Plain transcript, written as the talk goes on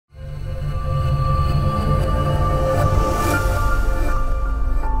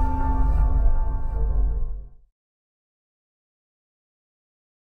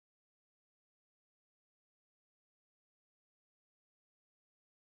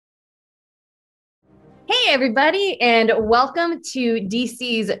Hey, everybody, and welcome to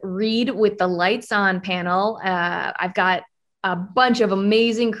DC's Read with the Lights On panel. I've got a bunch of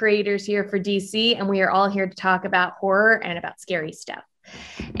amazing creators here for DC, and we are all here to talk about horror and about scary stuff.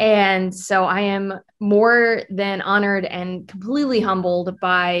 And so I am more than honored and completely humbled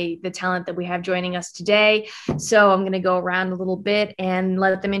by the talent that we have joining us today. So I'm going to go around a little bit and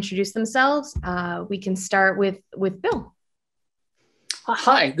let them introduce themselves. We can start with Bill.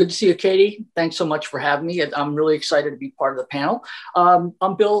 Hi, good to see you, Katie. Thanks so much for having me. I'm really excited to be part of the panel. I'm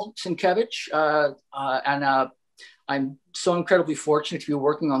Bill Sienkiewicz, and I'm so incredibly fortunate to be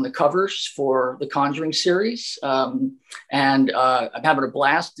working on the covers for the Conjuring series. I'm having a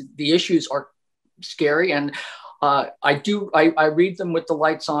blast. The issues are scary, and I read them with the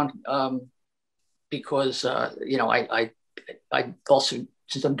lights on because I also,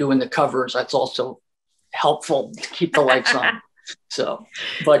 since I'm doing the covers, that's also helpful to keep the lights on. So,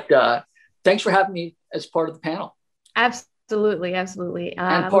 but thanks for having me as part of the panel. Absolutely. And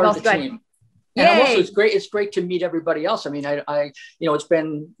part of the team. And also, it's great to meet everybody else. I mean,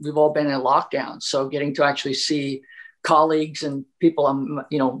 we've all been in lockdown, so getting to actually see colleagues and people,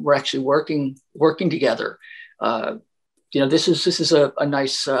 we're actually working together. This is a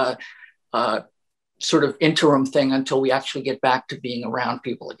nice sort of interim thing until we actually get back to being around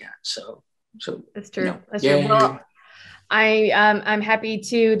people again. So that's true. That's true. Well, I'm happy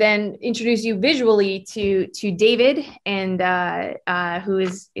to then introduce you visually to David, and who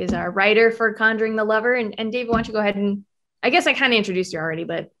is our writer for Conjuring the Lover. And David, why don't you go ahead and, I guess I kind of introduced you already,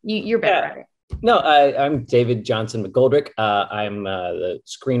 but you're better at it. No, I'm David Johnson-McGoldrick. I'm the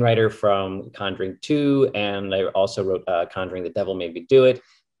screenwriter from Conjuring 2, and I also wrote Conjuring the Devil Made Me Do It.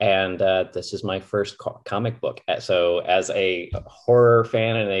 And this is my first comic book. So as a horror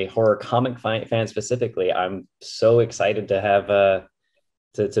fan and a horror comic fan specifically, I'm so excited to have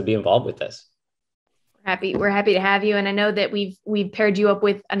to be involved with this. We're happy to have you. And I know that we've paired you up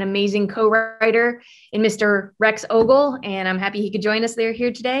with an amazing co-writer in Mr. Rex Ogle, and I'm happy he could join us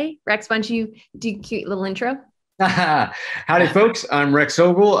here today. Rex, why don't you do a cute little intro? Howdy, folks. I'm Rex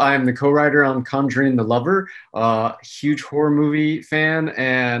Ogle. I'm the co-writer on Conjuring the Lover. Huge horror movie fan,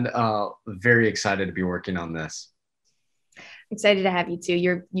 and very excited to be working on this. Excited to have you too.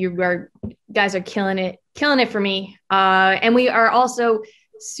 You guys are killing it for me. And we are also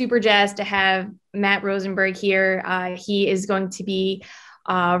super jazzed to have Matt Rosenberg here. He is going to be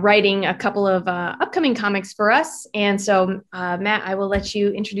writing a couple of upcoming comics for us. And so, Matt, I will let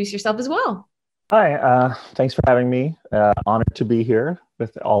you introduce yourself as well. Hi, thanks for having me. Honored to be here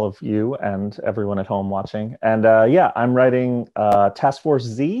with all of you and everyone at home watching. And I'm writing Task Force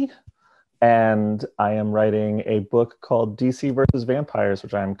Z, and I am writing a book called DC versus Vampires,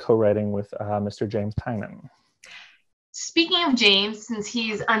 which I'm co-writing with Mr. James Tynion. Speaking of James, since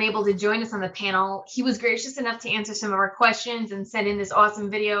he's unable to join us on the panel, he was gracious enough to answer some of our questions and send in this awesome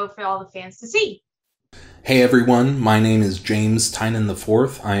video for all the fans to see. Hey everyone, my name is James Tynion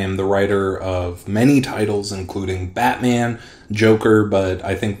IV. I am the writer of many titles, including Batman, Joker, but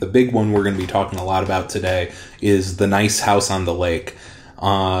I think the big one we're going to be talking a lot about today is The Nice House on the Lake.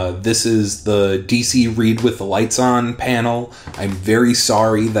 This is the DC Read with the Lights On panel. I'm very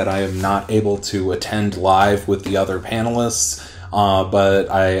sorry that I am not able to attend live with the other panelists,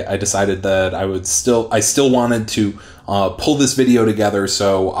 but I decided that I still wanted to pull this video together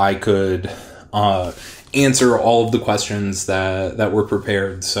so I could answer all of the questions that were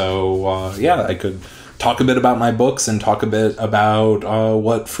prepared. So I could talk a bit about my books and talk a bit about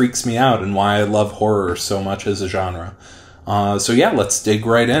what freaks me out and why I love horror so much as a genre. Let's dig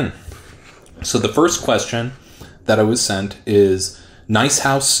right in. So the first question that I was sent is, Nice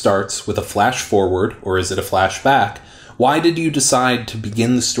House starts with a flash forward, or is it a flashback? Why did you decide to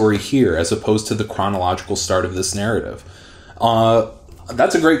begin the story here as opposed to the chronological start of this narrative?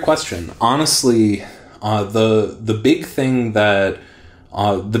 That's a great question. Honestly, the big thing that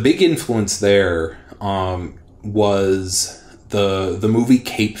the big influence there was the movie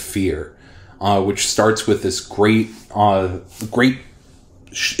Cape Fear, which starts with this great.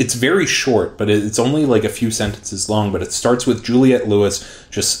 It's very short, but it's only like a few sentences long. But it starts with Juliette Lewis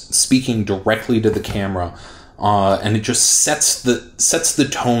just speaking directly to the camera, and it just sets the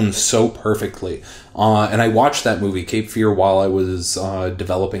tone so perfectly. And I watched that movie Cape Fear while I was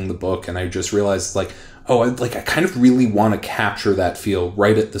developing the book, and I just realized I kind of really want to capture that feel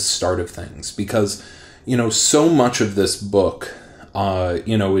right at the start of things, because so much of this book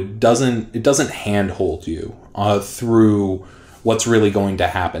it doesn't handhold you through what's really going to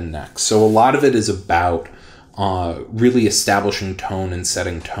happen next. So a lot of it is about really establishing tone and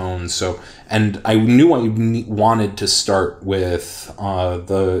setting tone. So, and I knew I wanted to start with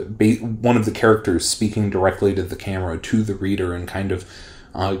one of the characters speaking directly to the camera, to the reader, and kind of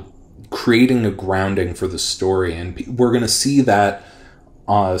creating a grounding for the story. And we're going to see that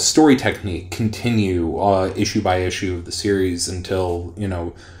story technique continue issue by issue of the series until, you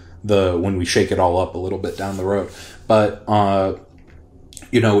know, when we shake it all up a little bit down the road. But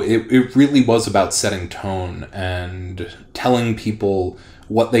you know, it really was about setting tone and telling people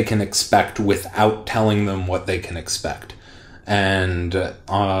what they can expect without telling them what they can expect. And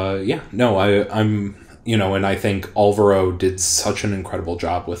I'm you know, and I think Alvaro did such an incredible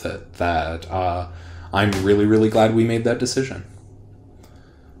job with it that I'm really, really glad we made that decision.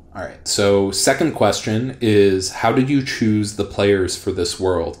 All right, so second question is, how did you choose the players for this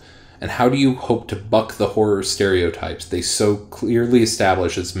world? And how do you hope to buck the horror stereotypes they so clearly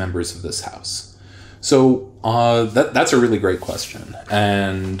establish as members of this house? So that's a really great question.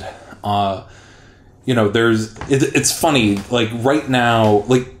 And, you know, it's funny, like right now,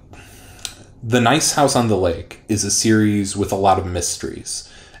 like The Nice House on the Lake is a series with a lot of mysteries.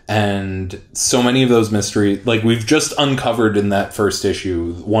 And so many of those mysteries, like we've just uncovered in that first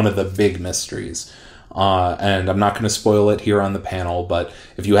issue, one of the big mysteries. And I'm not going to spoil it here on the panel, but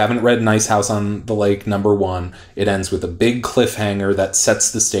if you haven't read Nice House on the Lake #1, it ends with a big cliffhanger that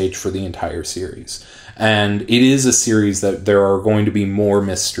sets the stage for the entire series. And it is a series that there are going to be more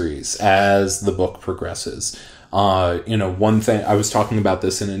mysteries as the book progresses. You know, one thing, I was talking about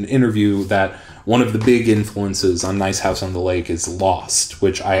this in an interview, that one of the big influences on Nice House on the Lake is Lost,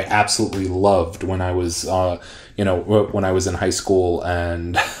 which I absolutely loved when I was, you know, when I was in high school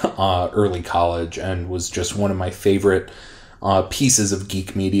and early college, and was just one of my favorite pieces of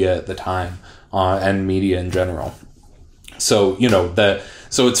geek media at the time, and media in general. So, you know,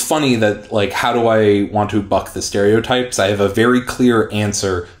 so it's funny that, like, how do I want to buck the stereotypes? I have a very clear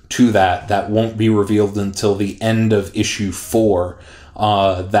answer to that won't be revealed until the end of issue 4.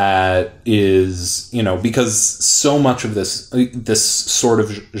 That is, you know, because so much of this sort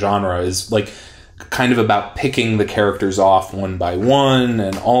of genre is like kind of about picking the characters off one by one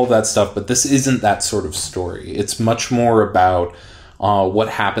and all of that stuff, but this isn't that sort of story. It's much more about what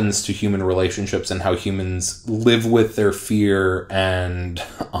happens to human relationships and how humans live with their fear and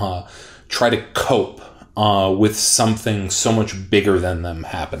try to cope with something so much bigger than them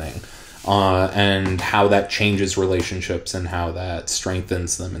happening. And how that changes relationships and how that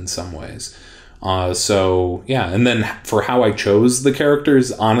strengthens them in some ways. So yeah, and then for how I chose the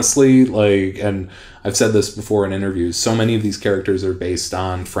characters, honestly, like, and I've said this before in interviews, so many of these characters are based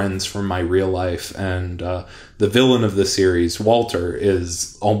on friends from my real life, and the villain of the series, Walter,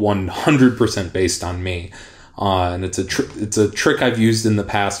 is 100% based on me. And it's a trick I've used in the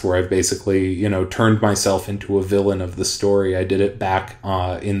past where I've basically, you know, turned myself into a villain of the story. I did it back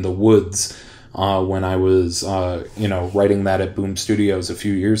in the woods when I was, you know, writing that at Boom Studios a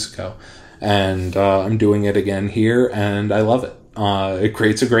few years ago. And I'm doing it again here, and I love it. It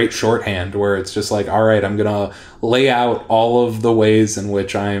creates a great shorthand where it's just like, all right, I'm going to lay out all of the ways in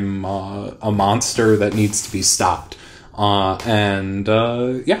which I'm a monster that needs to be stopped.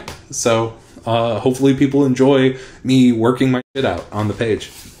 Yeah, so... hopefully people enjoy me working my shit out on the page.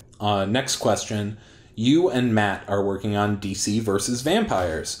 Next question. You and Matt are working on DC versus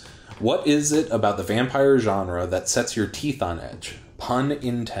vampires. What is it about the vampire genre that sets your teeth on edge? Pun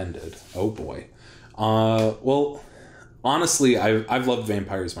intended. Oh boy. Well, honestly, I've loved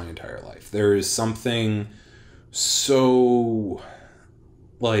vampires my entire life. There is something so,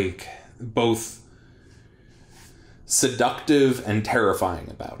 like, both seductive and terrifying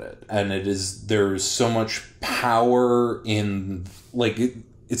about it, and there's so much power in, like,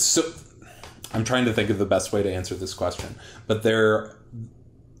 it's so, I'm trying to think of the best way to answer this question, but there's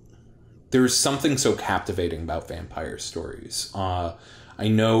something so captivating about vampire stories. I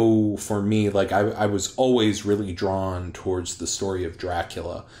know for me, like, I was always really drawn towards the story of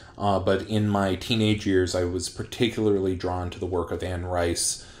Dracula, but in my teenage years I was particularly drawn to the work of Anne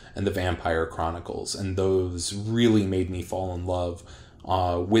Rice and the Vampire Chronicles, and those really made me fall in love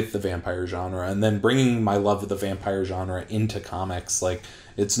with the vampire genre. And then bringing my love of the vampire genre into comics, like,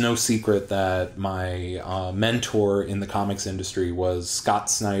 it's no secret that my mentor in the comics industry was Scott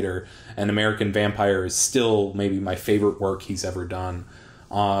Snyder, and American Vampire is still maybe my favorite work he's ever done.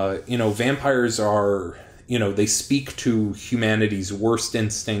 You know, vampires are, you know, they speak to humanity's worst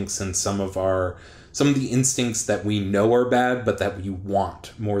instincts and some of the instincts that we know are bad, but that we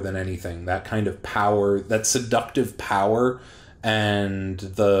want more than anything. That kind of power, that seductive power and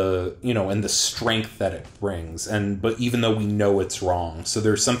the strength that it brings. But even though we know it's wrong, so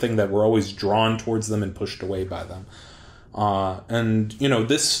there's something that we're always drawn towards them and pushed away by them.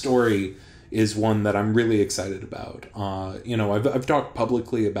 This story is one that I'm really excited about. I've talked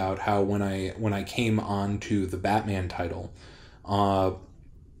publicly about how when I came onto the Batman title,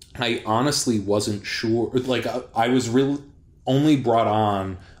 I honestly wasn't sure. Like, I was really only brought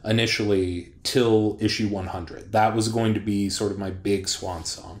on initially till issue 100. That was going to be sort of my big swan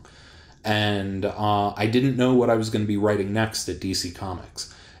song. And I didn't know what I was going to be writing next at DC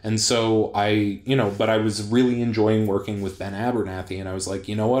Comics. And so but I was really enjoying working with Ben Abernathy, and I was like,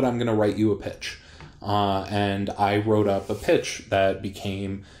 you know what, I'm going to write you a pitch. And I wrote up a pitch that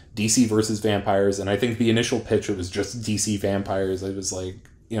became DC versus Vampires. And I think the initial pitch, it was just DC Vampires. I was like,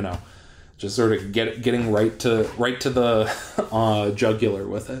 just sort of getting right to the jugular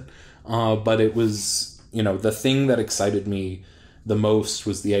with it. But it was, the thing that excited me the most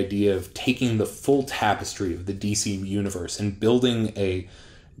was the idea of taking the full tapestry of the DC universe and building a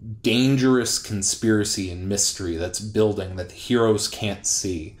dangerous conspiracy and mystery that's building that the heroes can't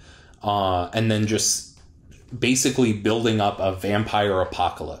see. And then just basically building up a vampire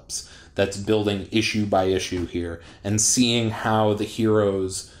apocalypse that's building issue by issue here, and seeing how the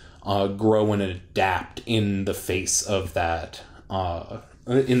heroes grow and adapt in the face of that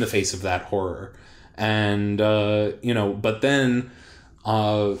horror. And but then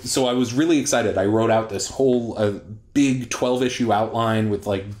so I was really excited. I wrote out this whole big 12-issue outline with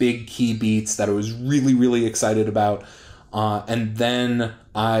like big key beats that I was really, really excited about. And then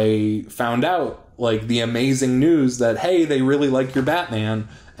I found out like the amazing news that, hey, they really like your Batman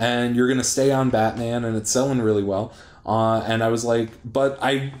and you're going to stay on Batman and it's selling really well. And I was like, but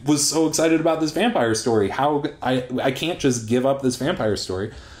I was so excited about this vampire story. How I can't just give up this vampire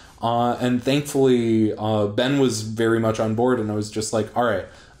story. And thankfully, Ben was very much on board, and I was just like, all right,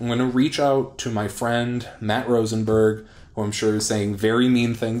 I'm going to reach out to my friend, Matt Rosenberg, who I'm sure is saying very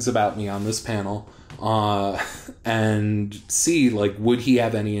mean things about me on this panel, and see, like, would he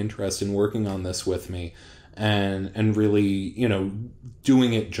have any interest in working on this with me and really,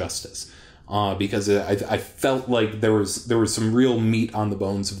 doing it justice. Because I felt like there was some real meat on the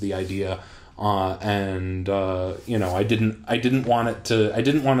bones of the idea. I didn't want it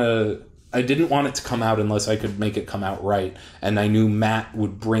to come out unless I could make it come out right. And I knew Matt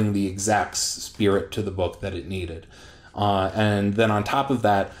would bring the exact spirit to the book that it needed. And then on top of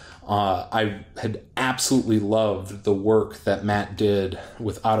that, I had absolutely loved the work that Matt did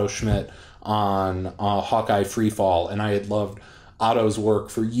with Otto Schmidt on Hawkeye Freefall. And I had loved Otto's work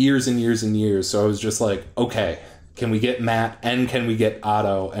for years and years and years. So I was just like, okay, can we get Matt and can we get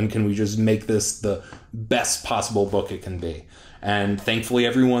Otto, and can we just make this the best possible book it can be? And thankfully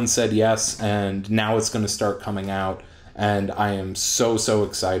everyone said yes, and now it's going to start coming out, and I am so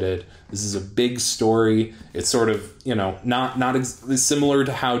excited. This is a big story. It's sort of, not similar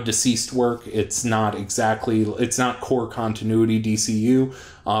to how Deceased work. It's not core continuity DCU,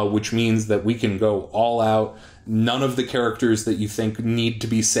 which means that we can go all out. None of the characters that you think need to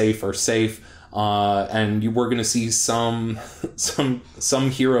be safe are safe. And we're going to see some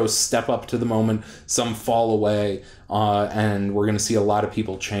heroes step up to the moment, some fall away, and we're going to see a lot of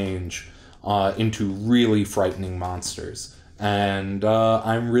people change into really frightening monsters. And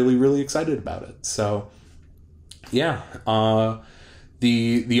I'm really, really excited about it. So, yeah.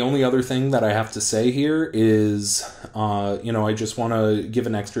 The only other thing that I have to say here is, I just want to give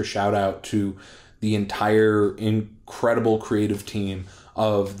an extra shout out to the entire incredible creative team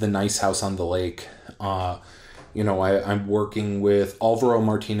of The Nice House on the Lake. I'm working with Alvaro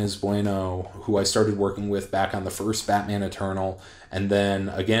Martinez Bueno, who I started working with back on the first Batman Eternal, and then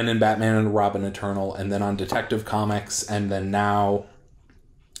again in Batman and Robin Eternal, and then on Detective Comics, and then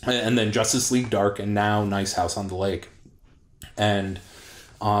Justice League Dark, and now Nice House on the Lake. And,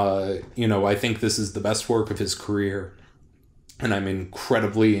 I think this is the best work of his career, and I'm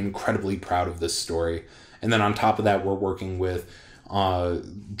incredibly, incredibly proud of this story. And then on top of that, we're working with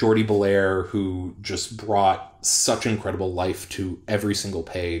Jordi Belair, who just brought such incredible life to every single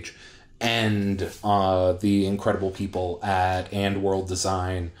page, and the incredible people at And World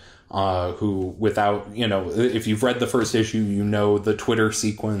Design, who, without, if you've read the first issue, the Twitter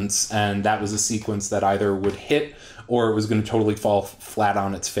sequence, and that was a sequence that either would hit or it was going to totally fall flat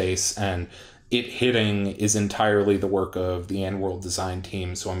on its face, and it hitting is entirely the work of the And World Design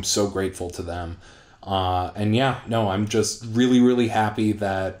team, so I'm so grateful to them. I'm just really, really happy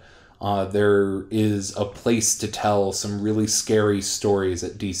that there is a place to tell some really scary stories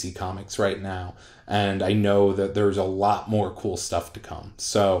at DC Comics right now. And I know that there's a lot more cool stuff to come.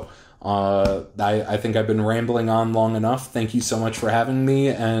 So I think I've been rambling on long enough. Thank you so much for having me,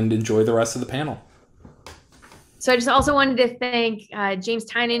 and enjoy the rest of the panel. So I just also wanted to thank James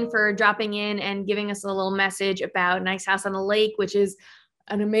Tynion for dropping in and giving us a little message about Nice House on the Lake, which is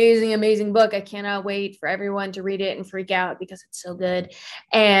an amazing, amazing book. I cannot wait for everyone to read it and freak out because it's so good.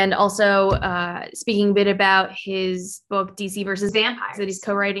 And also speaking a bit about his book, DC versus Vampires, that he's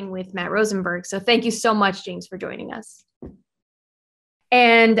co-writing with Matt Rosenberg. So thank you so much, James, for joining us.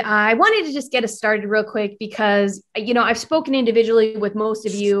 And I wanted to just get us started real quick because, you know, I've spoken individually with most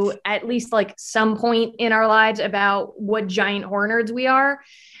of you at least like some point in our lives about what giant horror nerds we are.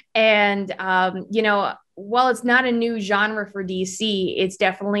 And, you know, while it's not a new genre for DC, it's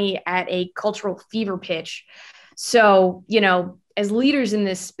definitely at a cultural fever pitch. So, you know, as leaders in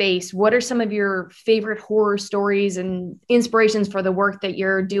this space, what are some of your favorite horror stories and inspirations for the work that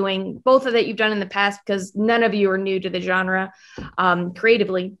you're doing, both of that you've done in the past, because none of you are new to the genre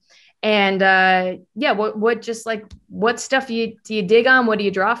creatively. And yeah, what stuff do you dig on? What do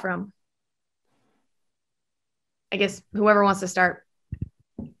you draw from? I guess whoever wants to start.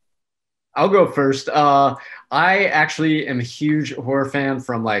 I'll go first. I actually am a huge horror fan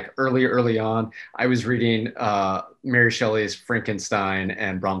from like early on. I was reading Mary Shelley's Frankenstein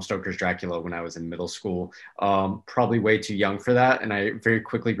and Bram Stoker's Dracula when I was in middle school. Probably way too young for that. And I very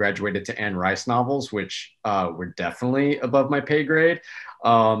quickly graduated to Anne Rice novels, which were definitely above my pay grade.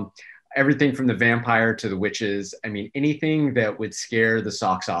 Everything from the vampire to the witches. I mean, anything that would scare the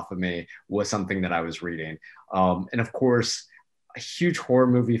socks off of me was something that I was reading. And of course, a huge horror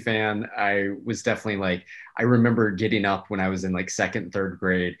movie fan. I was definitely like, I remember getting up when I was in like second, third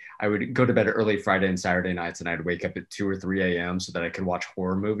grade. I would go to bed early Friday and Saturday nights, and I'd wake up at 2 or 3 a.m. so that I could watch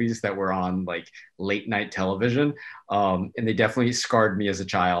horror movies that were on like late night television. And they definitely scarred me as a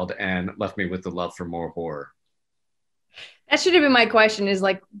child and left me with the love for more horror. That should have been my question, is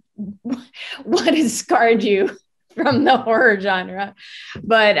like, what has scarred you from the horror genre?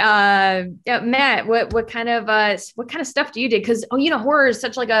 But yeah, Matt, what kind of stuff do you do? Because you know, horror is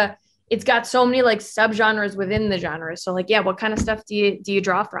such like it's got so many like subgenres within the genre. So like, yeah, what kind of stuff do you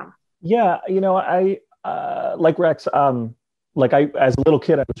draw from? Yeah, you know, I like Rex. Like as a little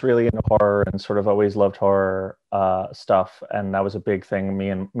kid, I was really into horror and sort of always loved horror stuff, and that was a big thing. Me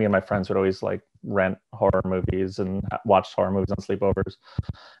and my friends would always like rent horror movies and watch horror movies on sleepovers,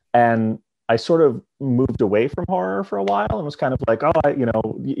 and I sort of moved away from horror for a while and was kind of like, you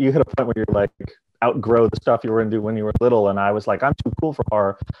know, you hit a point where you're like outgrow the stuff you were into when you were little. And I was like, I'm too cool for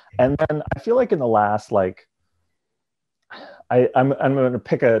horror. And then I feel like in the last, like, I'm going to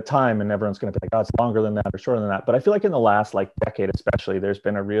pick a time and everyone's going to be like, oh, it's longer than that or shorter than that. But I feel like in the last like decade, especially, there's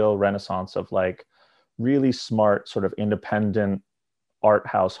been a real renaissance of like really smart sort of independent art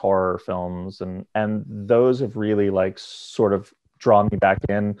house horror films. And those have really like sort of drawn me back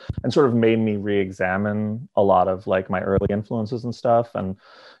in and sort of made me re-examine a lot of like my early influences and stuff. And,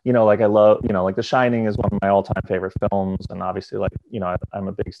 you know, like I love, you know, like The Shining is one of my all-time favorite films. And obviously, like, you know, I'm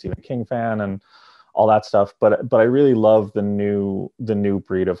a big Stephen King fan and all that stuff. But I really love the new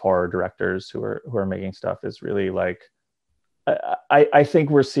breed of horror directors who are making stuff. Is really like, I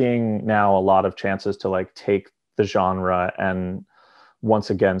think we're seeing now a lot of chances to like take the genre and once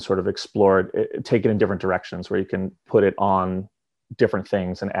again sort of explore it, take it in different directions where you can put it on different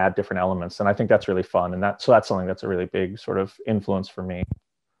things and add different elements. And I think that's really fun. And that's something that's a really big sort of influence for me.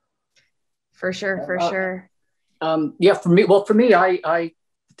 For sure. Yeah, for me, I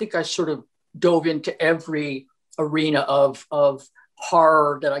think I sort of dove into every arena of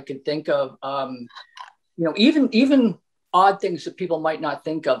horror that I could think of. You know, even odd things that people might not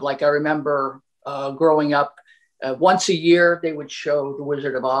think of. Like I remember growing up, once a year they would show The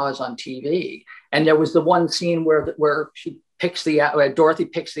Wizard of Oz on TV, and there was the one scene where Dorothy picks the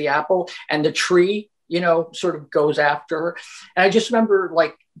apple, and the tree, you know, sort of goes after her. And I just remember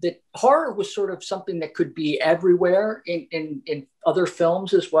like that horror was sort of something that could be everywhere in other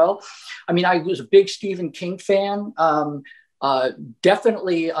films as well. I mean, I was a big Stephen King fan.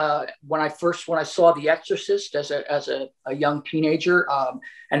 Definitely when I saw The Exorcist as a young teenager,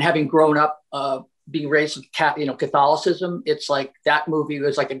 and having grown up being raised with Catholicism, it's like that movie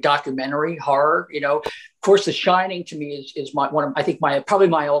was like a documentary horror. You know, of course, The Shining to me is probably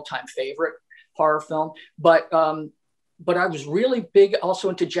my all-time favorite horror film. But I was really big also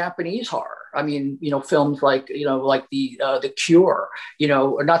into Japanese horror. I mean, you know, films like the Cure. You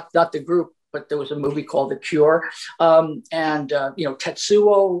know, or not the group, but there was a movie called The Cure, and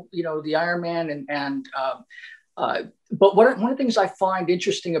Tetsuo, you know, the Iron Man, but one of the things I find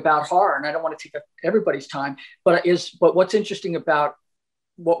interesting about horror, and I don't want to take up everybody's time, but what's interesting about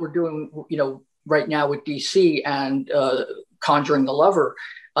what we're doing, you know, right now with DC and Conjuring the Lover,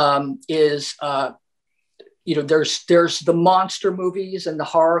 is there's the monster movies and the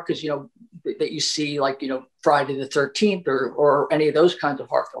horror, because that you see, like Friday the 13th or any of those kinds of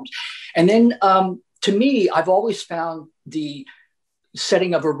horror films. And then to me, I've always found the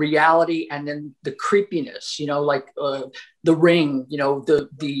setting of a reality and then the creepiness, like The Ring,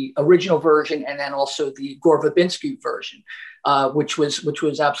 the original version, and then also the Gore Verbinski version, which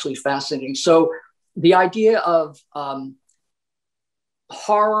was absolutely fascinating. So the idea of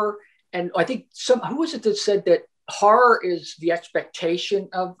horror, and I think who was it that said that horror is the expectation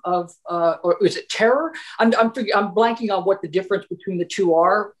of or is it terror? I'm blanking on what the difference between the two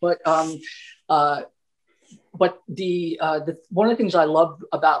are, but the one of the things I love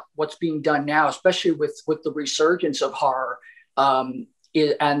about what's being done now, especially with the resurgence of horror, and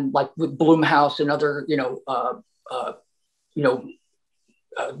like with Blumhouse and other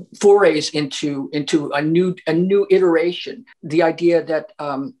forays into a new iteration, the idea that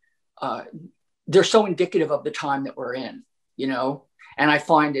they're so indicative of the time that we're in, and I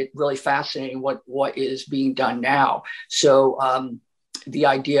find it really fascinating what is being done now. So the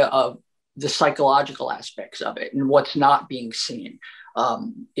idea of the psychological aspects of it and what's not being seen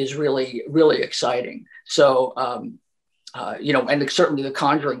is really, really exciting. So, and certainly The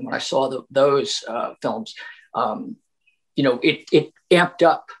Conjuring, when I saw those films, it amped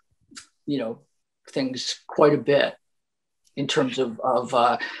up, things quite a bit in terms of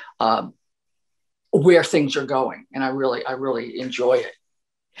where things are going. And I really enjoy it.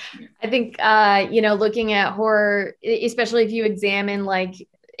 I think, looking at horror, especially if you examine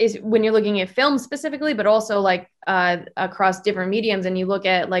is when you're looking at film specifically, but also across different mediums, and you look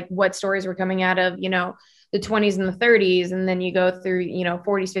at what stories were coming out of, the 20s and the 30s, and then you go through,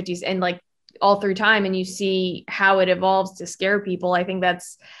 40s, 50s, and all through time, and you see how it evolves to scare people. I think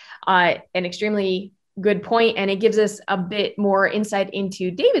that's an extremely good point, and it gives us a bit more insight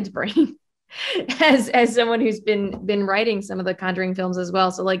into David's brain as someone who's been writing some of the Conjuring films as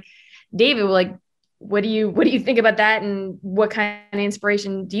well. So David, what do you think about that, and what kind of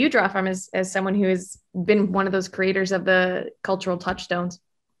inspiration do you draw from as someone who has been one of those creators of the cultural touchstones?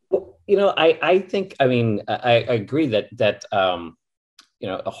 I think, I agree that a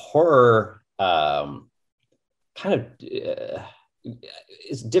horror kind of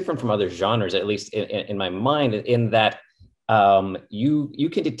is different from other genres, at least in my mind, in that you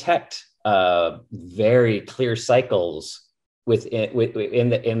can detect very clear cycles within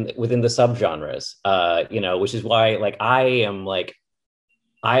the subgenres, which is why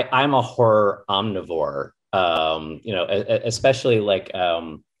I'm a horror omnivore, especially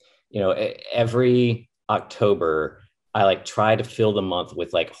every October I try to fill the month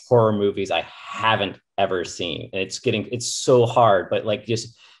with horror movies I haven't ever seen, and it's so hard, but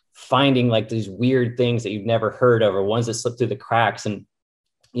just finding these weird things that you've never heard of, or ones that slip through the cracks. And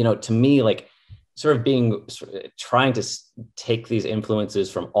to me, trying to take these influences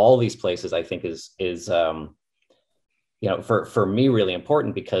from all these places, I think is for me really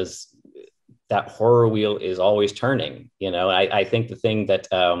important, because that horror wheel is always turning. I think the thing that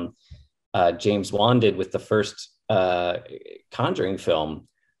James Wan did with the first Conjuring film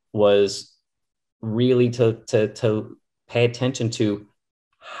was really to pay attention to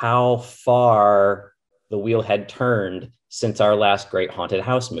how far the wheel had turned since our last great haunted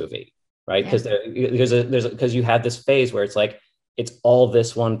house movie, right? Because you had this phase where it's all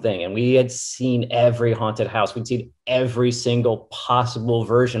this one thing, and we had seen every haunted house, we'd seen every single possible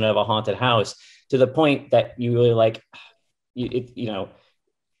version of a haunted house, to the point that you really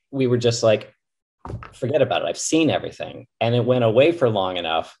we were just forget about it, I've seen everything. And it went away for long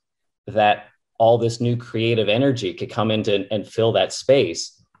enough that all this new creative energy could come into and fill that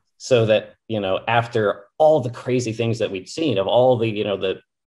space, so that after all the crazy things that we'd seen, of all the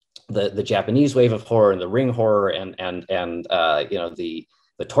Japanese wave of horror and the Ring horror and the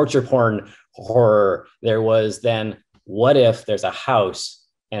torture porn horror, there was then, what if there's a house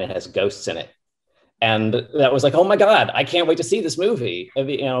and it has ghosts in it? And that was oh my God, I can't wait to see this movie.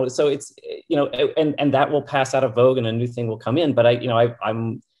 So it's, and that will pass out of vogue and a new thing will come in. But I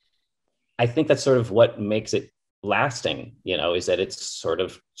think that's sort of what makes it lasting, is that it's sort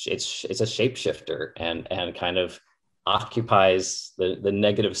of, it's a shapeshifter and kind of occupies the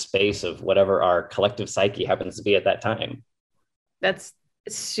negative space of whatever our collective psyche happens to be at that time. That's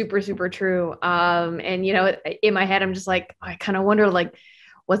super, super true. And, in my head, I'm just I kind of wonder,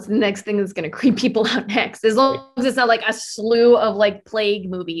 what's the next thing that's going to creep people out next? As long as it's not a slew of plague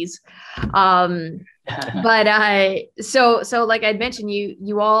movies. But so like I'd mentioned,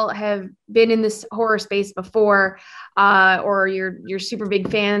 you all have been in this horror space before, or you're super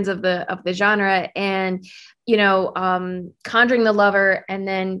big fans of the genre. And, Conjuring the Lover and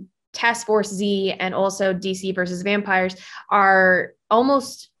then Task Force Z and also DC versus Vampires are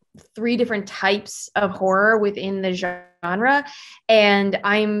almost three different types of horror within the genre. And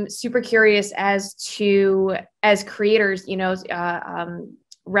I'm super curious as creators,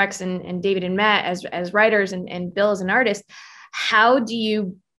 Rex and David and Matt as writers and Bill as an artist, how do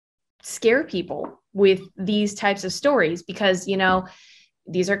you scare people with these types of stories? Because,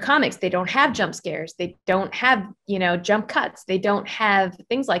 these are comics. They don't have jump scares. They don't have, jump cuts. They don't have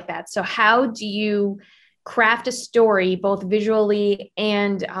things like that. So how do you craft a story both visually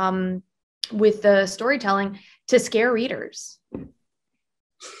and with the storytelling to scare readers?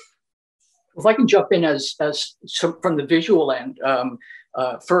 If I can jump in as from the visual end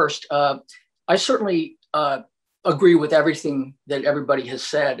first, I certainly agree with everything that everybody has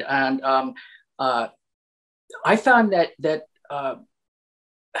said, and I found that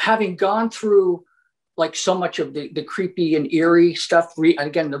having gone through like so much of the creepy and eerie stuff,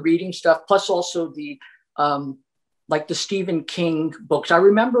 again the reading stuff, plus also the like the Stephen King books. I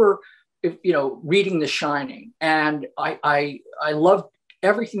remember, reading The Shining, and I loved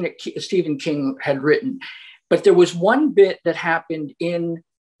everything that Stephen King had written. But there was one bit that happened in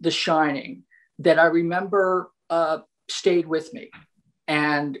The Shining that I remember stayed with me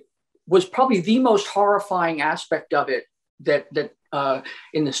and was probably the most horrifying aspect of it that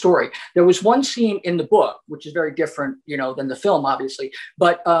in the story. There was one scene in the book, which is very different, than the film, obviously,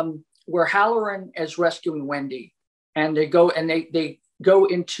 but where Halloran is rescuing Wendy, and they go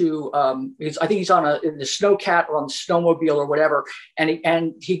into I think he's on the snowcat or on the snowmobile or whatever, and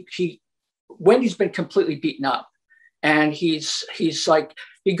he Wendy's been completely beaten up, and he's like,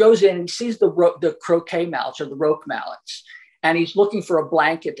 he goes in and he sees the croquet mallets or the roque mallets, and he's looking for a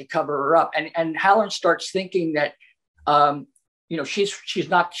blanket to cover her up, and Halloran starts thinking that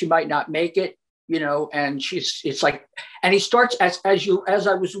she might not make it, and it's like, and he starts as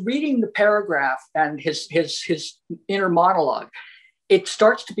I was reading the paragraph and his inner monologue, it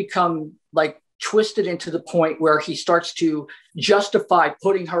starts to become like twisted into the point where he starts to justify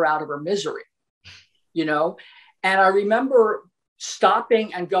putting her out of her misery, and I remember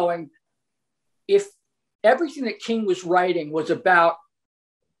stopping and going, if everything that King was writing was about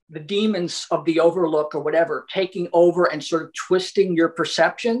the demons of the Overlook or whatever taking over and sort of twisting your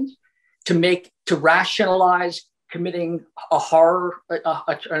perceptions to rationalize committing a horror,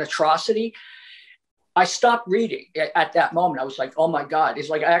 an atrocity, I stopped reading at that moment. I was like, oh my God. It's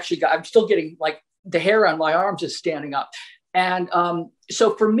like, I'm still getting like the hair on my arms is standing up. And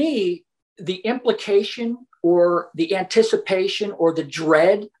so for me, the implication or the anticipation or the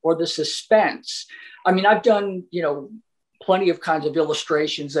dread or the suspense, I mean, I've done, plenty of kinds of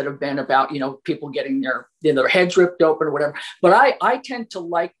illustrations that have been about, people getting their heads ripped open or whatever. But I tend to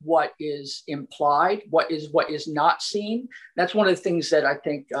like what is implied, what is not seen. That's one of the things that I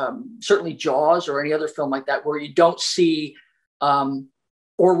think certainly Jaws or any other film like that, where you don't see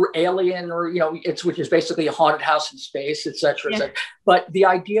or Alien or, which is basically a haunted house in space, et cetera, et cetera. But the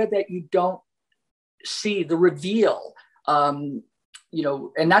idea that you don't see the reveal,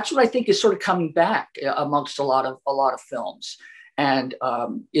 and that's what I think is sort of coming back amongst a lot of films, and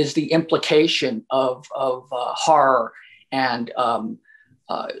is the implication of horror. And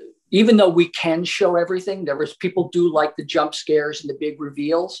even though we can show everything, people do like the jump scares and the big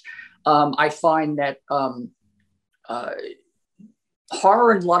reveals. I find that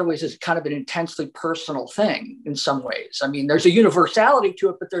horror in a lot of ways is kind of an intensely personal thing in some ways. I mean, there's a universality to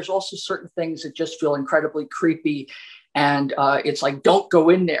it, but there's also certain things that just feel incredibly creepy. And it's like, don't go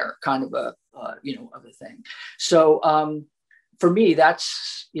in there kind of of a thing. So for me,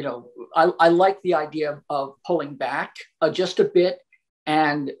 that's, I like the idea of pulling back just a bit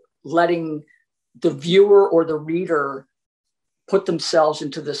and letting the viewer or the reader put themselves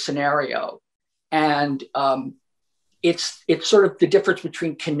into the scenario. And it's sort of the difference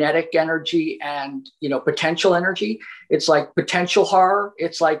between kinetic energy and, potential energy. It's like potential horror.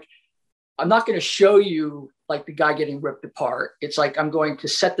 It's like, I'm not going to show you like the guy getting ripped apart. It's like, I'm going to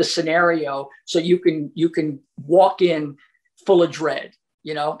set the scenario so you can walk in full of dread,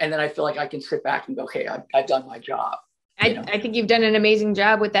 and then I feel like I can sit back and go, okay, I've done my job. I think you've done an amazing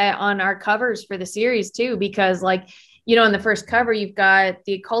job with that on our covers for the series too, because like, in the first cover, you've got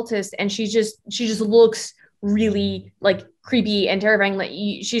the occultist and she just looks really like creepy and terrifying. Like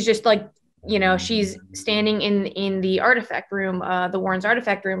she's just like, she's standing in the artifact room, the Warren's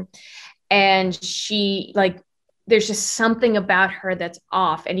artifact room. And she there's just something about her that's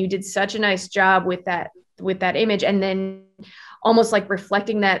off. And you did such a nice job with that image. And then almost like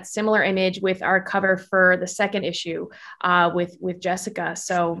reflecting that similar image with our cover for the second issue with Jessica.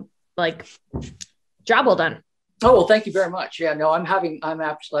 So like job well done. Oh, well, thank you very much. Yeah, no, I'm having an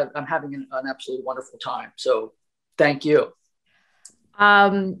absolutely wonderful time. So thank you.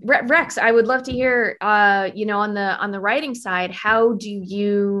 Rex, I would love to hear, on the writing side, how do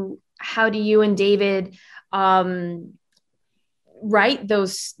you and David, write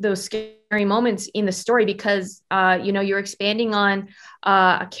those scary moments in the story? Because, you're expanding on,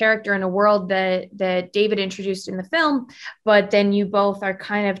 a character in a world that David introduced in the film, but then you both are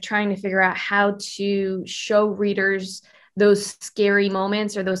kind of trying to figure out how to show readers those scary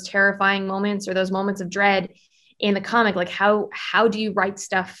moments or those terrifying moments or those moments of dread in the comic. Like how do you write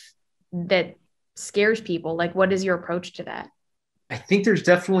stuff that scares people? Like, what is your approach to that? I think there's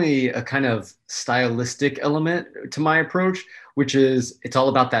definitely a kind of stylistic element to my approach, which is it's all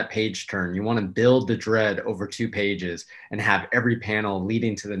about that page turn. You want to build the dread over 2 pages and have every panel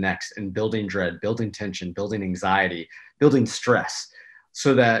leading to the next and building dread, building tension, building anxiety, building stress,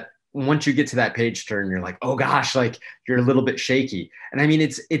 so that once you get to that page turn, you're like, oh gosh, like you're a little bit shaky. And I mean,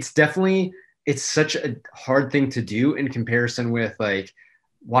 it's definitely, it's such a hard thing to do in comparison with like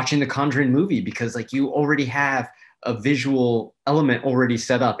watching the Conjuring movie, because like you already have a visual element already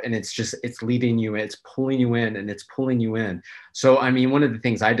set up, and it's leading you, it's pulling you in, and it's pulling you in. So, I mean, one of the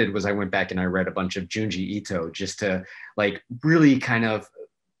things I did was I went back and I read a bunch of Junji Ito just to like really kind of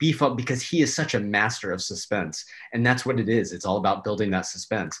beef up, because he is such a master of suspense, and that's what it is. It's all about building that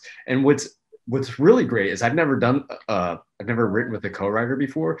suspense. And what's really great is I've never written with a co-writer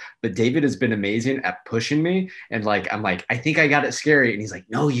before, but David has been amazing at pushing me. And like, I'm like, I think I got it scary. And he's like,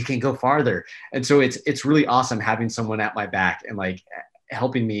 no, you can go farther. And so it's really awesome having someone at my back and like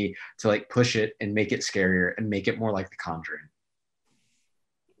helping me to like push it and make it scarier and make it more like The Conjuring.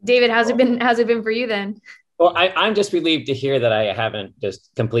 David, how's it been for you then? Well, I'm just relieved to hear that I haven't just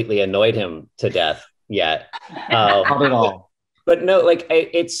completely annoyed him to death yet. Not at all. But no, like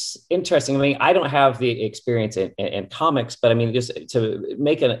it's interesting. I mean, I don't have the experience in comics, but I mean, just to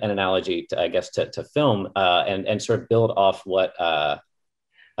make an analogy, to, I guess, to film and sort of build off what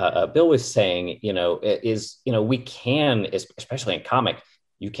Bill was saying, we can, especially in comic,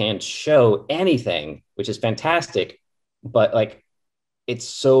 you can show anything, which is fantastic, but like, it's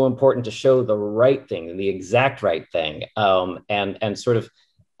so important to show the right thing, the exact right thing. And sort of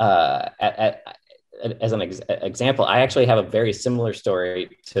as an example, I actually have a very similar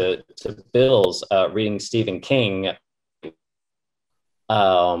story to Bill's, reading Stephen King.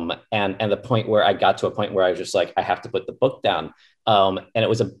 And the point where I got to a point where I was just like, I have to put the book down. And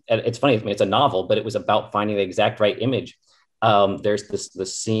it's funny, I mean, it's a novel, but it was about finding the exact right image. There's the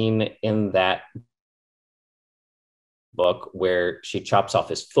scene in that book where she chops off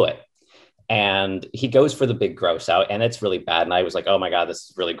his foot. And he goes for the big gross out, and it's really bad. And I was like, oh my God, this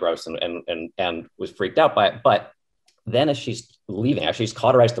is really gross, and was freaked out by it. But then as she's leaving, after she's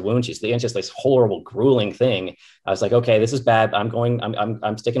cauterized the wound, she's just this horrible, grueling thing. I was like, okay, this is bad.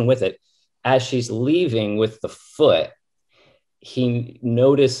 I'm sticking with it. As she's leaving with the foot, he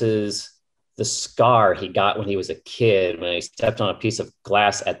notices the scar he got when he was a kid, when he stepped on a piece of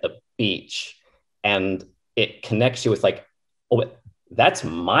glass at the beach. And it connects you with like, oh, that's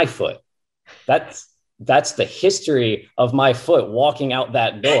my foot. That's the history of my foot walking out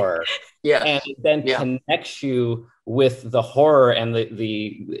that door. Yeah. And it then connects you with the horror and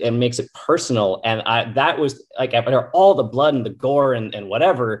and makes it personal. And that was like, after all the blood and the gore and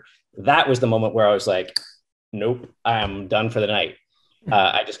whatever, that was the moment where I was like, nope, I'm done for the night.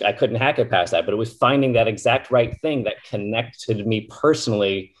 I couldn't hack it past that, but it was finding that exact right thing that connected me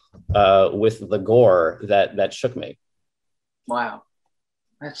personally with the gore that shook me. Wow.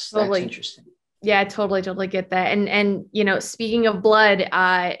 That's interesting. Yeah, I totally get that. And speaking of blood,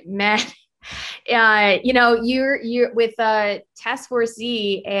 Matt, you're with Task Force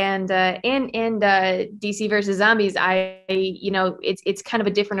Z and DC versus Zombies. It's kind of a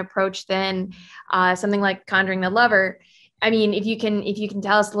different approach than something like Conjuring the Lover. I mean, if you can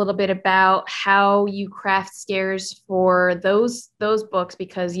tell us a little bit about how you craft scares for those books,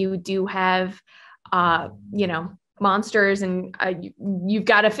 because you do have monsters, and you've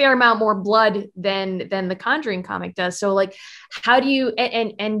got a fair amount more blood than the Conjuring comic does. So like, how do you,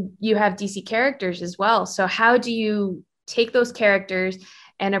 and you have DC characters as well. So how do you take those characters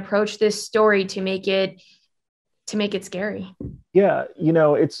and approach this story to make it scary? Yeah,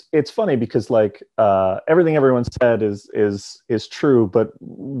 it's funny because like everything everyone said is true, but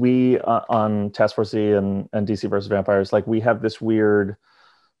we on Task Force Z and DC versus Vampires, like we have this weird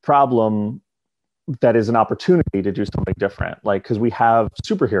problem that is an opportunity to do something different, like because we have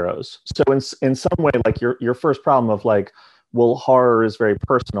superheroes. So in some way, like your first problem of like, well, horror is very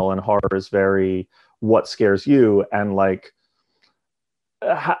personal and horror is very what scares you, and like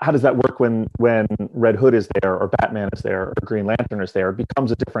how does that work when Red Hood is there, or Batman is there, or Green Lantern is there? It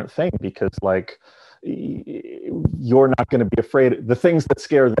becomes a different thing, because like you're not going to be afraid. The things that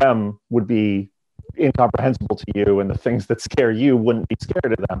scare them would be incomprehensible to you, and the things that scare you wouldn't be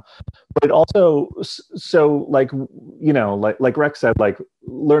scary to them. But it also, so like, you know, like Rex said, like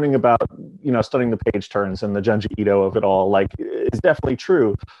learning about, you know, studying the page turns and the Junji Ito of it all, like, is definitely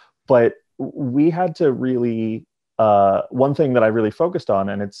true. But we had to really, one thing that I really focused on,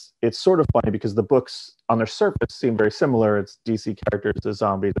 and it's sort of funny because the books on their surface seem very similar. It's DC characters as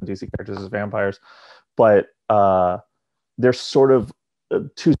zombies and DC characters as vampires, but they're sort of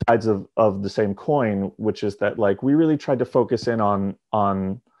two sides of the same coin, which is that like we really tried to focus in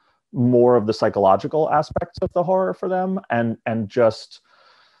on more of the psychological aspects of the horror for them, and just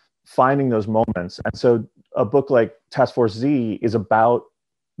finding those moments. And so a book like Task Force Z is about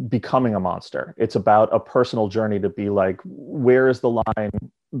becoming a monster. It's about a personal journey to be like, where is the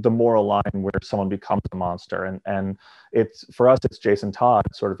line, the moral line where someone becomes a monster? And it's, for us, it's Jason Todd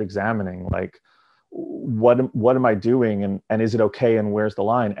sort of examining like, what am I doing, and is it okay, and where's the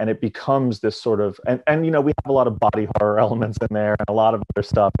line? And it becomes this sort of, and you know, we have a lot of body horror elements in there and a lot of other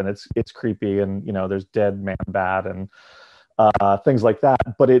stuff, and it's creepy, and you know, there's dead man bad and things like that.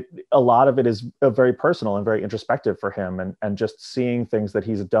 But a lot of it is very personal and very introspective for him, and just seeing things that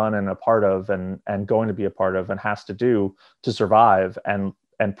he's done and a part of, and going to be a part of, and has to do to survive, and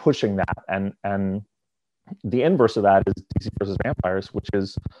pushing that. And the inverse of that is DC versus Vampires, which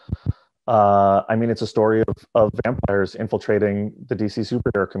is, I mean, it's a story of vampires infiltrating the DC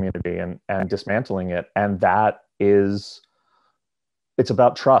superhero community and dismantling it. And that is, it's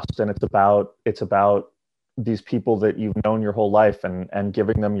about trust, and it's about these people that you've known your whole life, and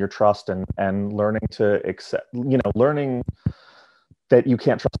giving them your trust, and learning to accept, you know, learning that you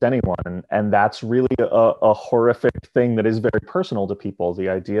can't trust anyone. And that's really a horrific thing that is very personal to people. The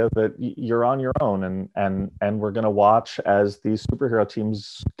idea that you're on your own, and we're going to watch as these superhero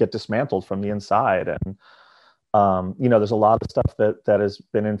teams get dismantled from the inside. And, you know, there's a lot of stuff that has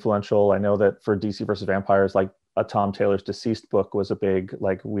been influential. I know that for DC versus Vampires, like Tom Taylor's Deceased book was a big,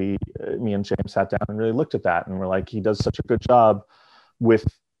 like me and James sat down and really looked at that, and we're like, he does such a good job with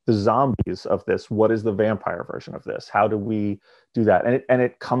the zombies of this. What is the vampire version of this? How do we do that? And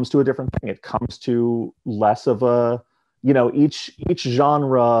it comes to a different thing. It comes to less of a, you know, each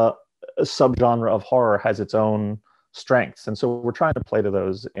genre, subgenre of horror has its own strengths. And so we're trying to play to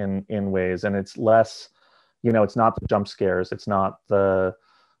those in ways. And it's less, you know, it's not the jump scares. It's not the,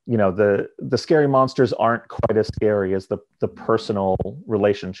 you know, the scary monsters aren't quite as scary as the personal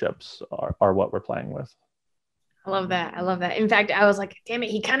relationships are what we're playing with. I love that. I love that. In fact, I was like, damn it,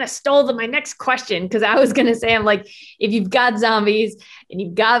 he kind of stole my next question, because I was going to say, I'm like, if you've got zombies and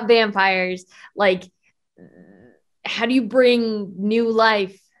you've got vampires, like, how do you bring new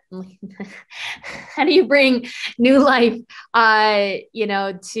life? How do you bring new life, you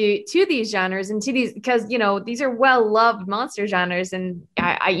know, to these genres and to these, because, you know, these are well-loved monster genres, and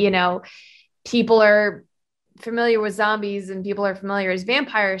you know, people are familiar with zombies and people are familiar as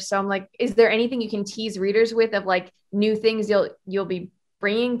vampires. So I'm like, is there anything you can tease readers with of like new things you'll be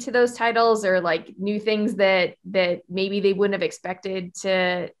bringing to those titles, or like new things that maybe they wouldn't have expected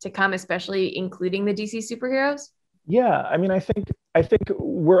to come, especially including the DC superheroes? Yeah, I mean, I think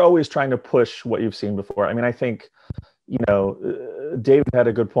we're always trying to push what you've seen before. I mean, I think, you know, David had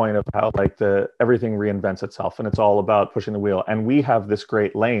a good point of how like everything reinvents itself, and it's all about pushing the wheel. And we have this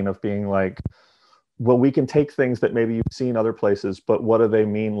great lane of being like, well, we can take things that maybe you've seen other places, but what do they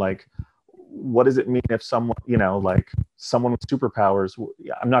mean? Like, what does it mean if someone, you know, like someone with superpowers,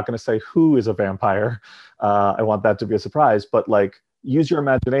 I'm not going to say who is a vampire. I want that to be a surprise, but like, use your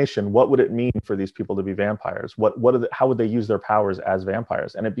imagination. What would it mean for these people to be vampires? How would they use their powers as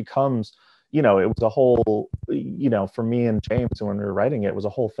vampires? And it becomes, you know, it was a whole, you know, for me and James, when we were writing it, it was a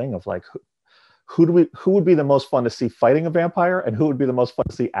whole thing of like, who would be the most fun to see fighting a vampire, and who would be the most fun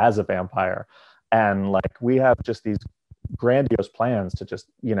to see as a vampire? And like, we have just these grandiose plans to just,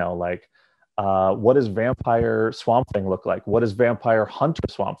 you know, like, what does vampire Swamp Thing look like? What does vampire hunter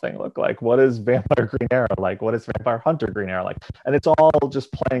Swamp Thing look like? What is vampire Green Arrow like? What is vampire hunter Green Arrow like? And it's all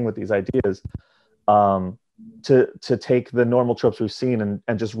just playing with these ideas to take the normal tropes we've seen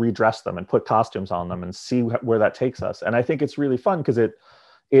and just redress them and put costumes on them and see where that takes us. And I think it's really fun because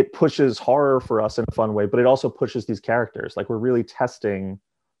it pushes horror for us in a fun way, but it also pushes these characters. Like, we're really testing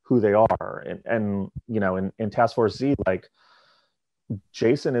who they are. And you know, in Task Force Z, like,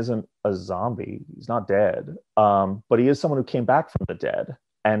 Jason isn't a zombie. He's not dead. But he is someone who came back from the dead,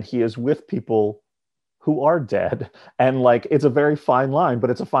 and he is with people who are dead. And like, it's a very fine line, but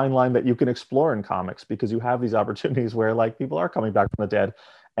it's a fine line that you can explore in comics, because you have these opportunities where like people are coming back from the dead,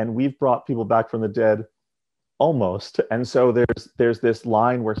 and we've brought people back from the dead almost. And so there's this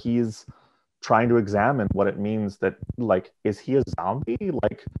line where he's trying to examine what it means that, like, is he a zombie?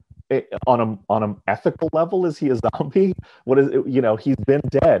 Like, on an ethical level, is he a zombie? What is it, you know, he's been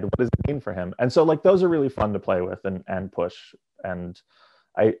dead, what does it mean for him? And so like those are really fun to play with and push. And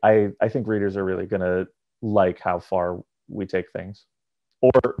I think readers are really gonna like how far we take things. I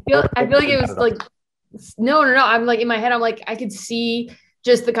feel like it was like no. I'm like, in my head, I'm like, I could see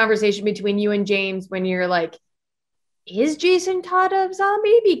just the conversation between you and James when you're like, is Jason Todd a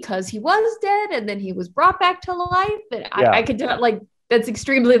zombie because he was dead and then he was brought back to life? And I could like, that's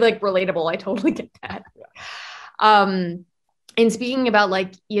extremely like relatable. I totally get that. And speaking about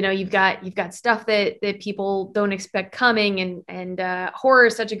like, you know, you've got stuff that people don't expect coming, and horror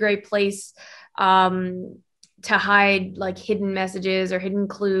is such a great place to hide like hidden messages or hidden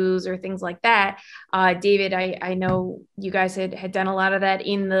clues or things like that. David, I know you guys had done a lot of that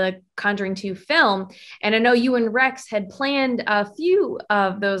in the Conjuring 2 film. And I know you and Rex had planned a few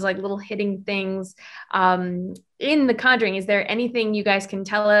of those like little hidden things in the Conjuring. Is there anything you guys can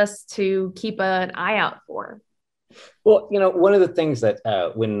tell us to keep an eye out for? Well, you know, one of the things that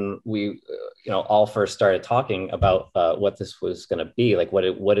when we, all first started talking about what this was going to be, like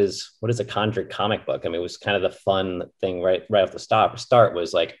what is a Conjuring comic book? I mean, it was kind of the fun thing right off the start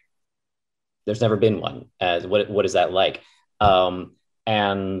was like, there's never been one. As what is that like?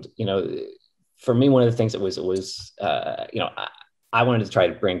 And you know, for me, one of the things that was I wanted to try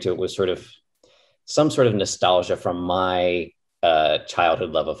to bring to it was sort of some sort of nostalgia from my childhood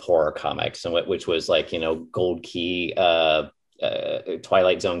love of horror comics, and which was like, you know, Gold Key,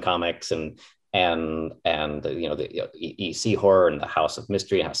 Twilight Zone comics, and you know, the EC horror and the House of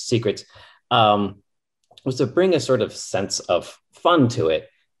Mystery and House of Secrets, was to bring a sort of sense of fun to it.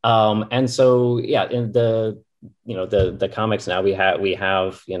 And so yeah, in the comics now we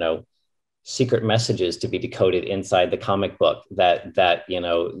have you know, secret messages to be decoded inside the comic book that you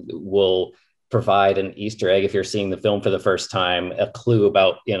know will provide an Easter egg if you're seeing the film for the first time, a clue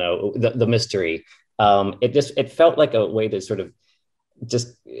about, you know, the mystery. It felt like a way to sort of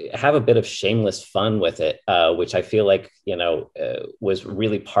just have a bit of shameless fun with it, which I feel like, you know, was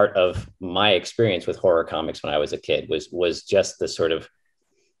really part of my experience with horror comics when I was a kid, was just the sort of,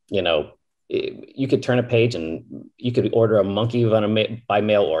 you know, you could turn a page and you could order a monkey by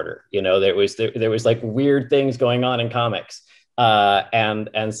mail order. You know, there was like weird things going on in comics.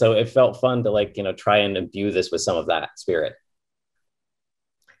 And so it felt fun to, like, you know, try and imbue this with some of that spirit.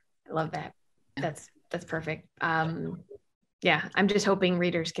 I love that. That's perfect. Yeah, I'm just hoping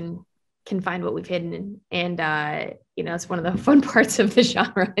readers can find what we've hidden, and you know, it's one of the fun parts of the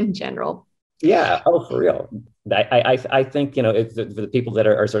genre in general. Yeah. Oh, for real. I think, you know, for the people that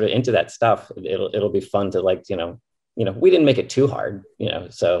are sort of into that stuff, it'll be fun to, like, you know, we didn't make it too hard, you know,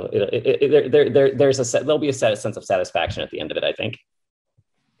 so there'll be a sense of satisfaction at the end of it, I think.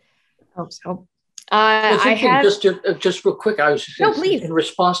 Hope so. Just real quick, I was just please. In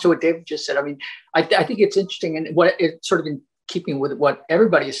response to what David just said. I mean, I think it's interesting, and what it's sort of in keeping with what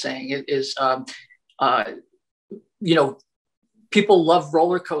everybody is saying is, you know, people love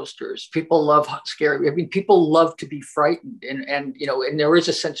roller coasters. People love scary. I mean, people love to be frightened, and you know, and there is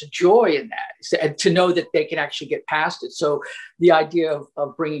a sense of joy in that, and to know that they can actually get past it. So the idea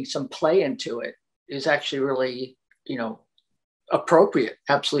of bringing some play into it is actually really, you know, appropriate,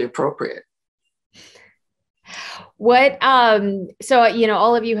 absolutely appropriate. What so, you know,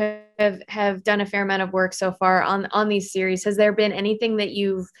 all of you have done a fair amount of work so far on these series. Has there been anything that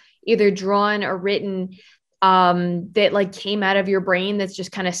you've either drawn or written that like came out of your brain that's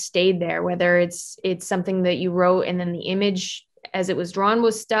just kind of stayed there, whether it's something that you wrote and then the image as it was drawn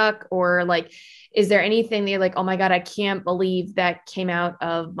was stuck, or like, is there anything that you're like, oh my God, I can't believe that came out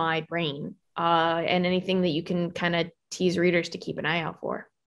of my brain, and anything that you can kind of tease readers to keep an eye out for?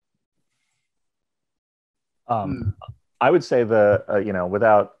 I would say you know,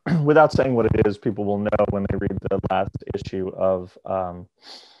 without saying what it is, people will know when they read the last issue of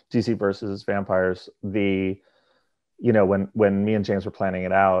DC versus Vampires. You know, when me and James were planning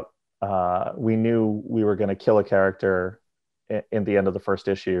it out, we knew we were going to kill a character in the end of the first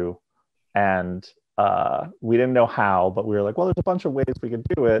issue, and we didn't know how, but we were like, well, there's a bunch of ways we can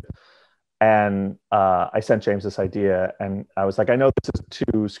do it. And I sent James this idea, and I was like, I know this is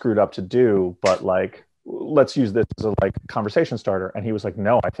too screwed up to do, but like, let's use this as a like conversation starter. And he was like,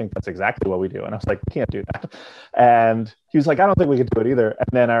 no, I think that's exactly what we do. And I was like, we can't do that. And he was like, I don't think we can do it either. And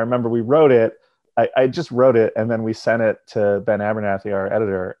then I remember we wrote it, I just wrote it, and then we sent it to Ben Abernathy, our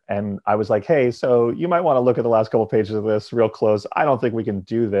editor, and I was like, hey, so you might want to look at the last couple of pages of this real close. I don't think we can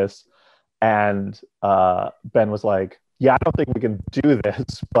do this. And Ben was like, yeah, I don't think we can do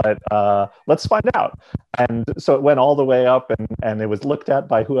this, but let's find out. And so it went all the way up, and it was looked at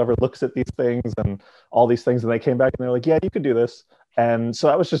by whoever looks at these things and all these things. And they came back and they're like, yeah, you could do this. And so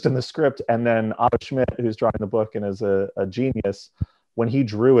that was just in the script. And then Otto Schmidt, who's drawing the book and is a genius, when he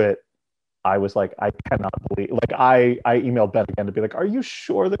drew it, I was like, I cannot believe, like I emailed Ben again to be like, are you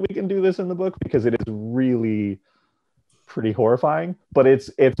sure that we can do this in the book? Because it is really pretty horrifying, but it's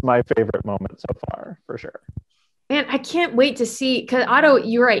my favorite moment so far, for sure. Man, I can't wait to see, because Otto,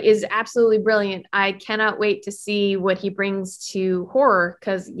 you're right, is absolutely brilliant. I cannot wait to see what he brings to horror,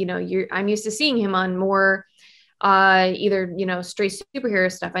 because, you know, I'm used to seeing him on more either, you know, straight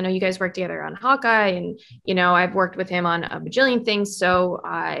superhero stuff. I know you guys work together on Hawkeye, and, you know, I've worked with him on a bajillion things. So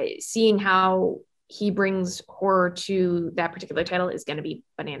seeing how he brings horror to that particular title is going to be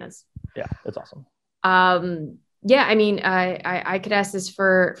bananas. Yeah, it's awesome. Yeah, I mean, I could ask this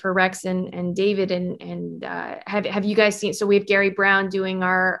for Rex and David, and have you guys seen? So we have Gary Brown doing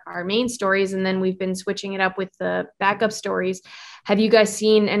our main stories, and then we've been switching it up with the backup stories. Have you guys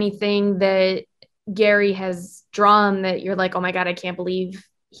seen anything that Gary has drawn that you're like, oh my God, I can't believe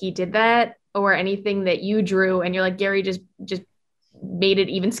he did that? Or anything that you drew and you're like, Gary just made it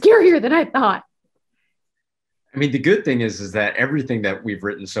even scarier than I thought? I mean, the good thing is that everything that we've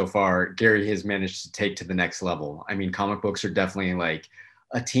written so far, Gary has managed to take to the next level. I mean, comic books are definitely like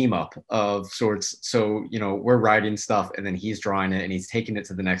a team up of sorts. So, you know, we're writing stuff and then he's drawing it and he's taking it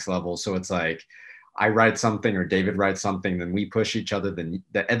to the next level. So it's like, I write something or David writes something, then we push each other, then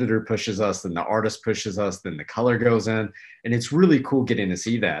the editor pushes us, then the artist pushes us, then the color goes in. And it's really cool getting to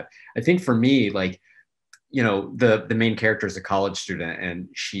see that. I think for me, like, you know, the main character is a college student and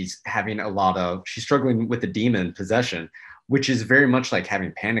she's struggling with the demon possession, which is very much like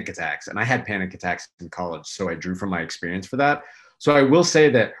having panic attacks. And I had panic attacks in college, so I drew from my experience for that. So I will say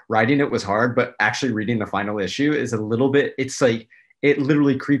that writing it was hard, but actually reading the final issue is a little bit, it's like, it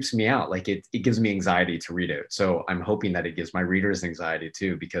literally creeps me out. Like it gives me anxiety to read it. So I'm hoping that it gives my readers anxiety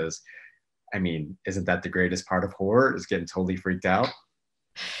too, because I mean, isn't that the greatest part of horror, is getting totally freaked out?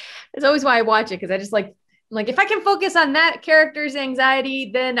 It's always why I watch it, because I just like if I can focus on that character's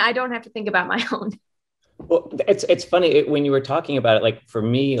anxiety, then I don't have to think about my own. Well, it's funny when you were talking about it, like for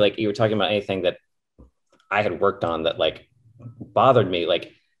me, like you were talking about anything that I had worked on that like bothered me.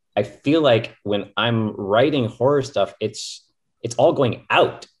 Like, I feel like when I'm writing horror stuff, it's all going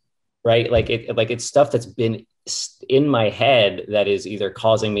out, right? Like it's stuff that's been in my head that is either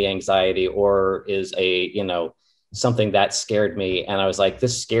causing me anxiety or is something that scared me. And I was like,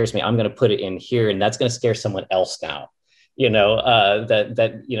 this scares me. I'm going to put it in here, and that's going to scare someone else now. It's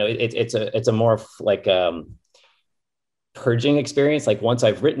a more like purging experience. Like once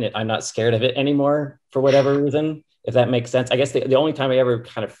I've written it, I'm not scared of it anymore for whatever reason, if that makes sense. I guess the only time I ever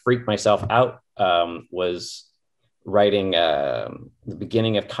kind of freaked myself out was writing the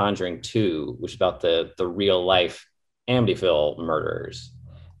beginning of Conjuring 2, which is about the real life Amityville murderers.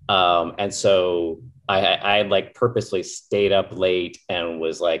 And so I like purposely stayed up late and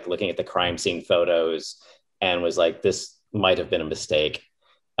was like looking at the crime scene photos and was like, this might have been a mistake.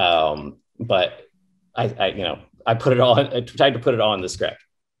 But I put it all, I tried to put it all in the script.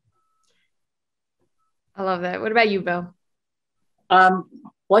 I love that. What about you, Bill? Well,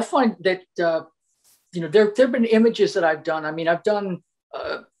 I find that, there have been images that I've done. I mean, I've done,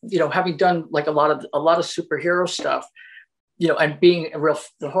 having done like a lot of superhero stuff, and being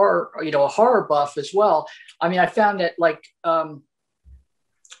a horror buff as well. I mean, I found that like, I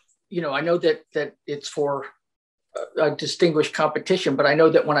know that it's for a distinguished competition, but I know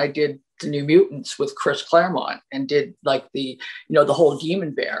that when I did the New Mutants with Chris Claremont and did like the whole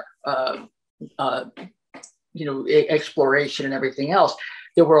Demon Bear, exploration and everything else,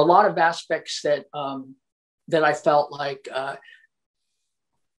 there were a lot of aspects that I felt like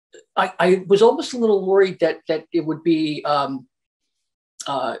I was almost a little worried that it would be there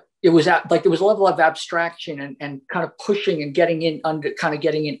was a level of abstraction and kind of pushing and getting in under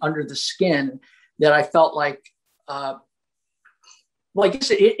the skin that I felt like I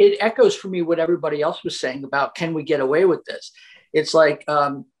guess it echoes for me what everybody else was saying about, can we get away with this? It's like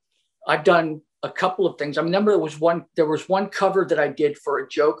I've done a couple of things. I remember there was one cover that I did for a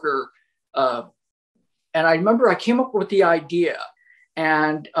Joker, and I remember I came up with the idea,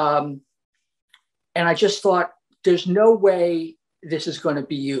 and I just thought, there's no way this is going to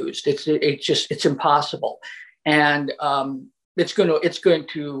be used. It's impossible, and it's going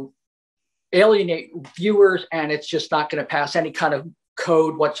to alienate viewers, and it's just not going to pass any kind of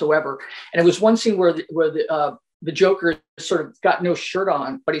code whatsoever. And it was one scene where the Joker sort of got no shirt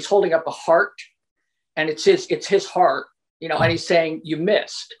on, but he's holding up a heart, and it's his heart, you know, and he's saying, "You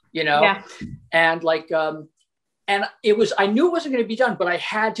missed," you know, Yeah. and like, and it was, I knew it wasn't going to be done, but I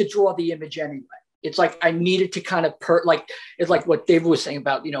had to draw the image anyway. It's like I needed to kind of it's like what David was saying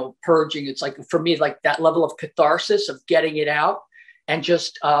about, you know, purging. It's like for me, like that level of catharsis of getting it out, and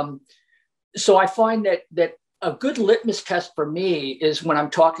just so I find that a good litmus test for me is when I'm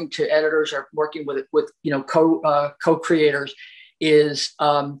talking to editors or working with you know co-creators is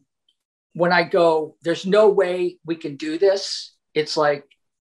when I go, there's no way we can do this. It's like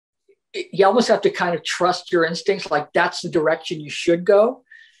you almost have to kind of trust your instincts. Like that's the direction you should go.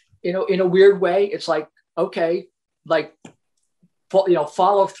 You know, in a weird way, it's like, okay, like, you know,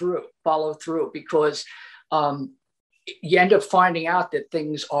 follow through, because you end up finding out that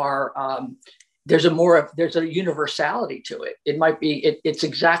things are, there's a universality to it. It might be, it's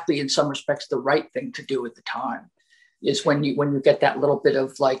exactly in some respects the right thing to do at the time, is when you get that little bit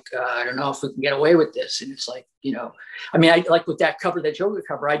of like, I don't know if we can get away with this. And it's like, you know, I mean, I like with that cover, that Joker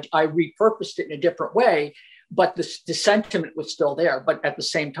cover, I repurposed it in a different way, but the sentiment was still there. But at the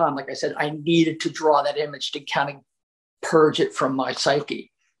same time, like I said, I needed to draw that image to kind of purge it from my psyche.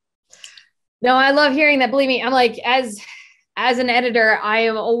 No, I love hearing that. Believe me, I'm like, as an editor, I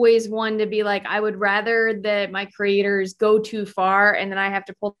am always one to be like, I would rather that my creators go too far and then I have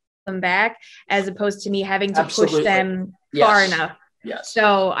to pull them back, as opposed to me having to push them far enough. Yes.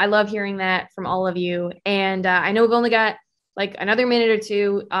 So I love hearing that from all of you. And I know we've only got like another minute or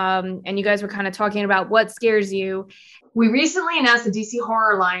two. And you guys were kind of talking about what scares you. We recently announced the DC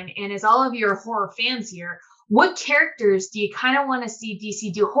horror line. And as all of your horror fans here, what characters do you kind of want to see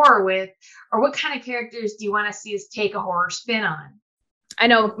DC do horror with? Or what kind of characters do you want to see us take a horror spin on? I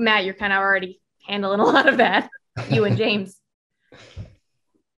know, Matt, you're kind of already handling a lot of that. You and James.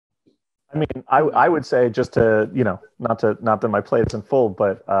 I mean, I would say, just to, you know, not that my plate isn't full,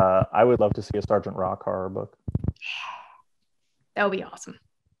 but I would love to see a Sergeant Rock horror book. That would be awesome.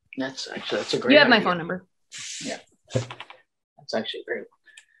 That's a great. You have my idea. phone number. Yeah, that's actually great.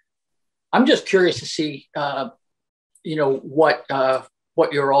 I'm just curious to see, you know, what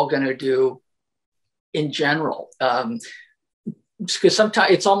you're all going to do in general, because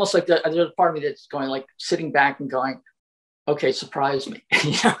sometimes it's almost like there's a part of me that's going, like, sitting back and going, okay, surprise me.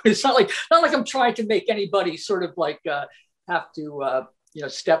 You know, it's not like I'm trying to make anybody sort of like have to you know,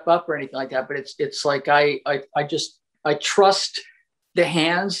 step up or anything like that. But it's like I trust the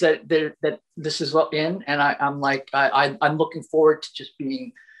hands that this is in, and I'm looking forward to just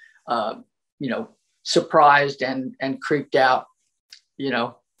being you know, surprised and creeped out, you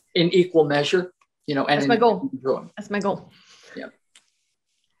know, in equal measure, you know. And that's my goal. That's my goal. Yeah.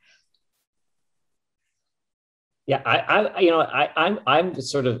 Yeah, I'm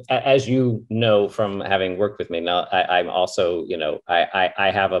sort of, as you know from having worked with me now, I'm also, you know,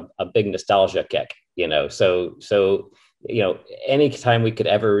 I have a big nostalgia kick, you know, so you know, anytime we could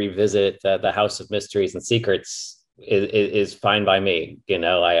ever revisit the House of Mysteries and Secrets is fine by me. You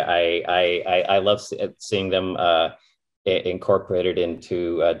know, I love seeing them incorporated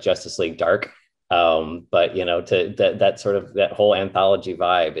into Justice League Dark. But you know, that sort of, that whole anthology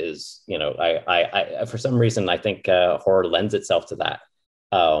vibe is, you know, I for some reason I think horror lends itself to that,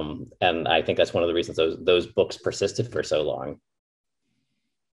 and I think that's one of the reasons those books persisted for so long.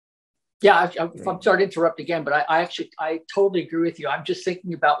 Yeah, I'm sorry to interrupt again, but I totally agree with you. I'm just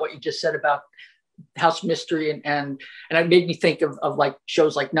thinking about what you just said about House Mystery, and it made me think of like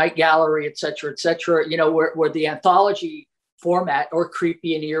shows like Night Gallery, et cetera, you know, where the anthology format, or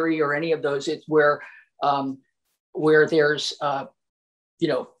Creepy and Eerie, or any of those, it's where there's you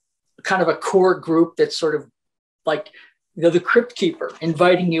know, kind of a core group that's sort of like, you know, the Crypt Keeper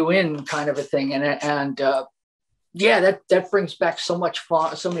inviting you in, kind of a thing, and yeah, that brings back so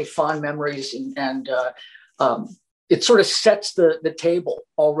many fond memories, and it sort of sets the table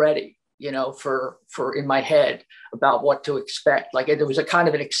already, you know, for in my head about what to expect. Like, there was a kind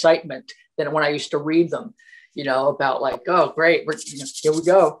of an excitement that when I used to read them, you know, about like, oh, great, you know, here we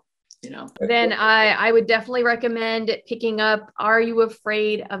go, you know. Then I would definitely recommend picking up Are You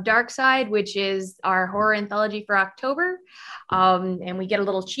Afraid of Darkside, which is our horror anthology for October. And we get a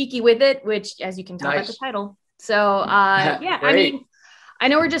little cheeky with it, which, as you can tell by the title. So yeah, I mean, I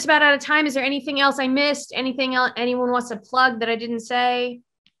know we're just about out of time. Is there anything else I missed? Anything else anyone wants to plug that I didn't say?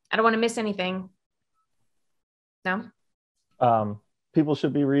 I don't want to miss anything. No? People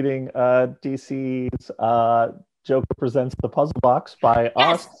should be reading DC's Joker Presents the Puzzlebox by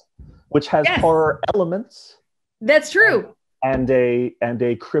us, which has horror elements. That's true. And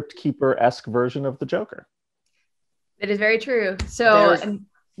a Crypt Keeper-esque version of the Joker. That is very true. So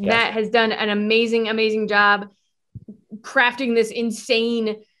Yeah. Matt has done an amazing job crafting this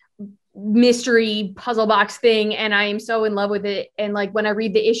insane mystery puzzle box thing, and I am so in love with it. And like when I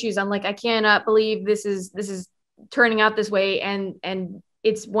read the issues, I'm like, I cannot believe this is turning out this way, and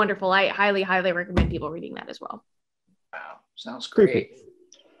it's wonderful. I highly recommend people reading that as well. Wow, sounds great.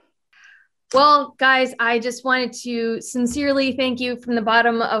 Well, guys, I just wanted to sincerely thank you from the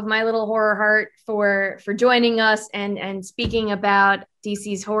bottom of my little horror heart for joining us and speaking about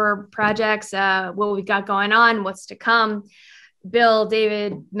DC's horror projects, what we've got going on, what's to come. Bill,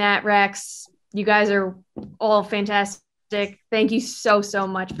 David, Matt, Rex, you guys are all fantastic. Thank you so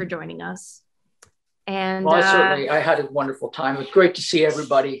much for joining us. And well, I had a wonderful time. It was great to see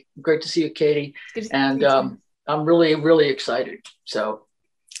everybody. Great to see you, Katie. And I'm really excited. So,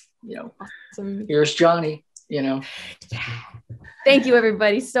 awesome. Here's Johnny, Thank you,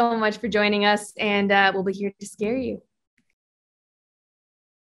 everybody, so much for joining us. And we'll be here to scare you.